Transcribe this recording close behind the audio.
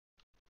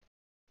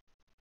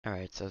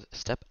Alright, so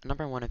step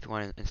number one, if you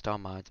want to install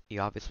mods,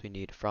 you obviously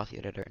need Frosty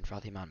Editor and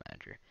Frosty Mod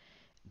Manager.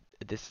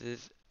 This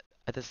is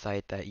at the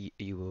site that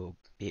you will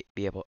be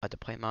able to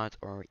play mods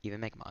or even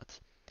make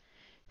mods.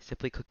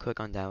 Simply click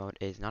on download.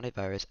 It is not a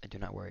virus, and do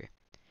not worry.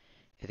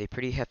 It's a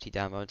pretty hefty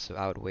download, so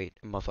I would wait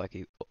most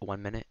likely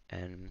 1 minute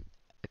and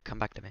come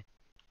back to me.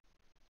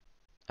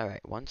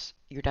 Alright, once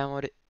your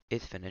download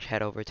is finished,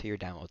 head over to your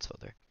downloads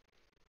folder.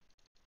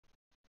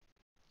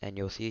 And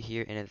you'll see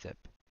here in a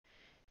zip.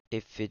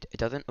 If it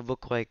doesn't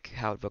look like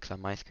how it looks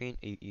on my screen,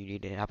 you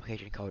need an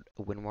application called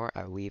WinRar.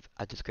 I'll leave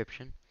a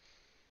description.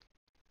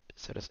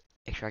 So just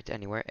extract it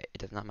anywhere, it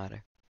does not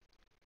matter.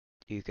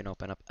 You can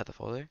open up the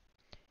folder.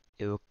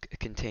 It will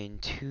contain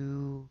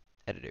two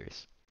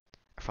editors,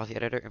 Frosty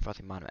Editor and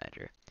Frosty Mod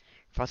Manager.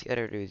 Frosty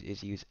Editor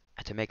is used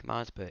to make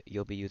mods, but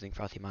you'll be using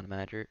Frosty Mod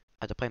Manager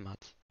to play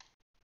mods.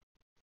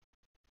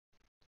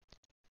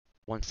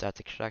 Once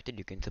that's extracted,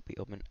 you can simply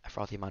open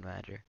Frosty Mod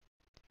Manager.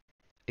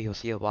 You'll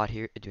see a lot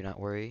here, do not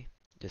worry.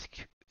 Just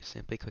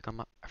simply click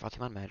on Frosty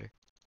Mod Manager.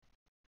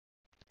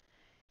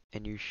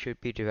 And you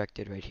should be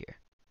directed right here.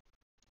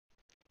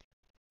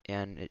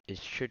 And it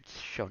should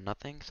show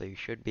nothing, so you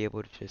should be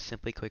able to just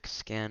simply click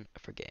scan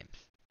for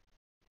games.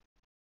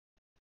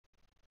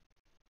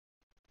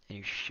 And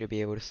you should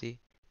be able to see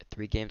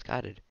 3 games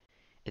added.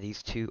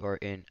 These two are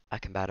in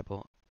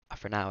compatible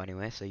for now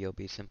anyway, so you'll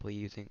be simply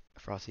using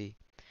Frosty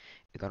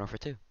Gunner for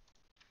 2.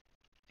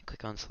 And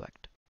click on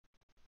select.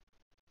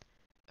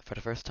 For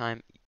the first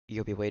time,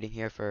 you'll be waiting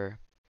here for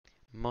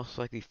most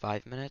likely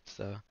 5 minutes,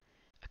 so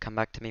come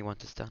back to me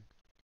once it's done.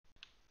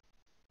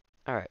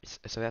 Alright,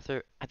 so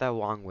after that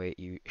long wait,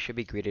 you should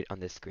be greeted on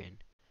this screen.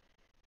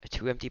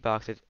 2 empty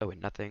boxes, oh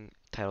and nothing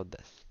titled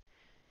this.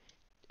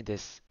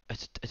 This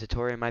a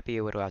tutorial might be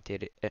a little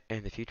outdated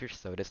in the future,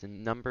 so this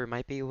number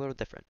might be a little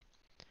different.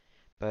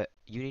 But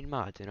you need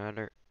mods. In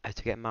order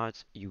to get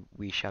mods,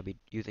 we shall be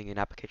using an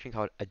application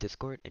called a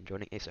Discord and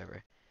joining a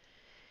server.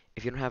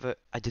 If you don't have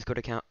a Discord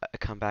account,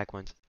 come back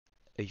once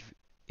you've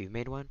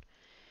made one,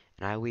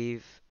 and I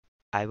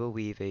will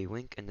leave a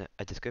link in the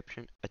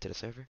description to the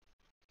server.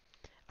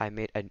 I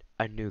made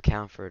a new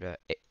account for the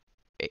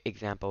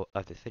example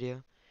of this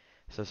video,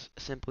 so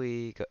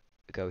simply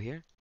go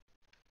here,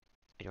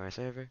 join a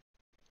server,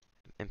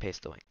 and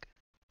paste the link,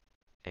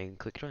 and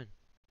click join.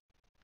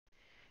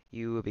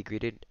 You will be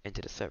greeted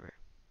into the server.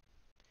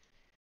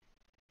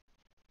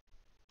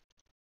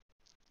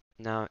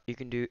 Now, you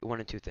can do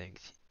one of two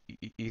things.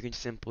 You can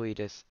simply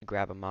just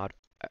grab a mod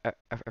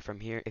from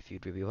here if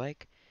you'd really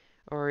like,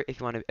 or if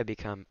you want to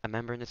become a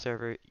member in the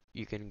server,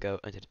 you can go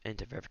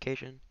into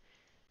verification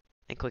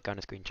and click on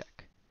the screen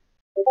check.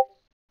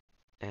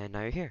 And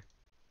now you're here.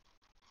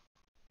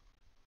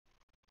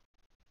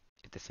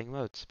 If this thing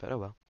loads, but oh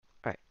well.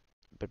 Alright,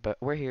 but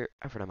we're here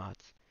for the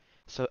mods.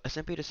 So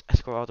simply just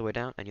scroll all the way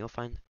down and you'll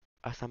find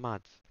some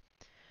mods.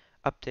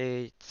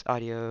 Updates,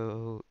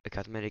 audio, a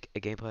cosmetic, a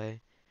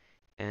gameplay,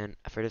 and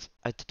for this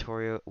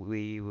tutorial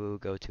we will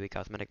go to a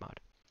cosmetic mod.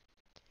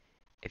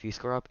 If you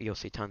scroll up, you'll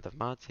see tons of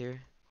mods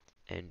here,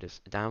 and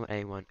just download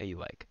any one you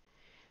like.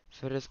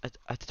 For this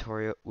a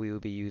tutorial, we will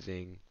be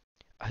using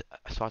a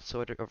swatch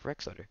sorter or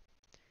Rex sorter.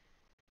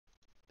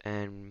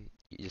 And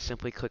you just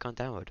simply click on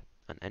download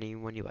on any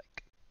one you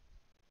like.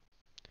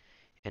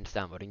 And it's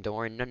downloading. Don't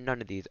worry,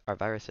 none of these are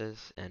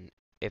viruses, and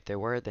if there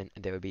were, then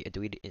they would be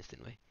deleted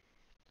instantly.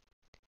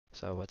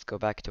 So let's go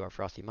back to our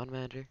Frosty Mod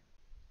Manager,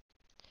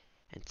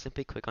 and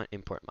simply click on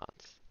Import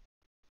Mods.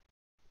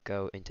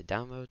 Go into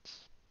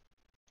Downloads,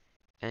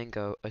 and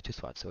go to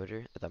Swatch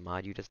Sorter, the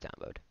mod you just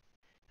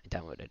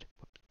downloaded.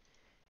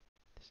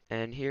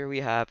 And here we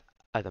have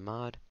the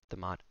mod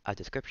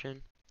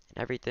description,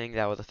 and everything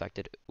that was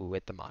affected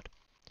with the mod.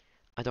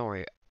 Don't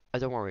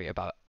worry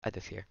about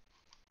this here.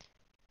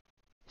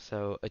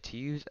 So to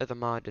use the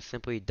mod, just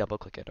simply double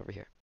click it over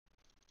here.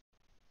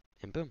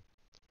 And boom.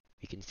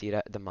 You can see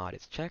that the mod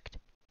is checked,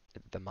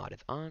 the mod is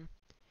on.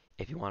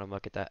 If you want to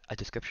look at that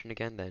description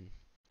again, then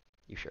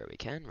you surely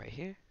can right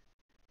here.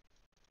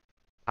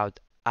 I'll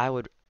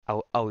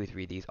always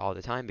read these all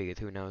the time because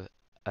who knows,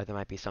 there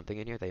might be something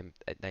in here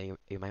that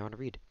you might want to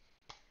read.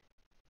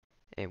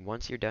 And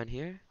once you're done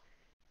here,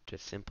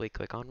 just simply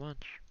click on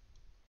launch.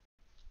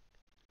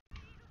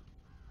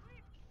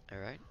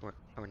 Alright,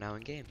 we're now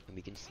in game, and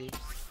we can see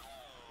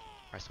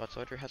our SWAT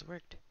soldier has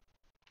worked.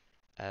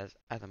 As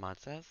the mod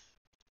says,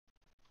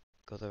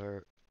 goes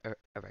over a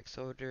red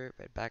soldier,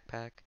 red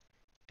backpack,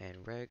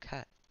 and red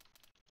hat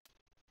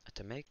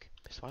to make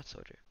the SWAT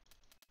soldier.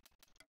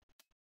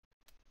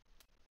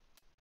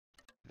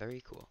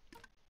 Very cool.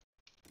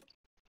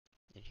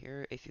 And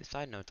here are a few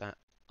side notes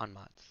on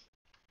mods.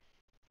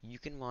 You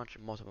can launch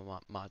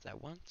multiple mods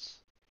at once,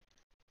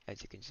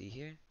 as you can see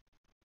here,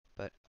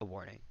 but a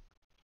warning.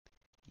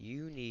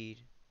 You need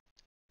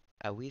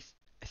at least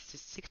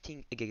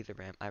 16 gigs of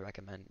RAM, I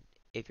recommend,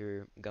 if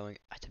you're going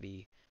to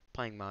be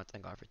playing mods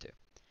on God for 2.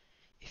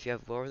 If you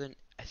have lower than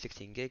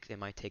 16 gigs, it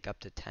might take up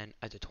to 10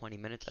 to 20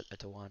 minutes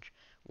to launch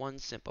one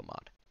simple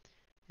mod,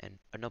 and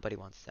nobody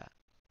wants that.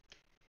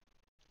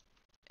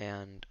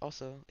 And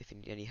also, if you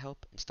need any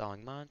help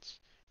installing mods,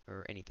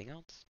 or anything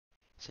else,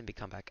 simply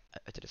come back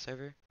to the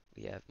server.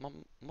 We have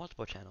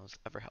multiple channels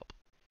of our help.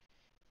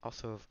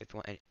 Also, if you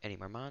want any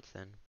more mods,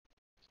 then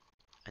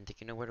I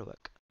think you know where to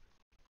look.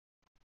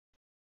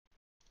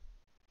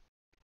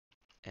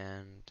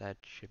 And that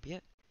should be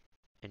it.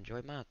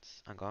 Enjoy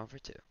mods. I'm going for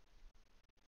 2.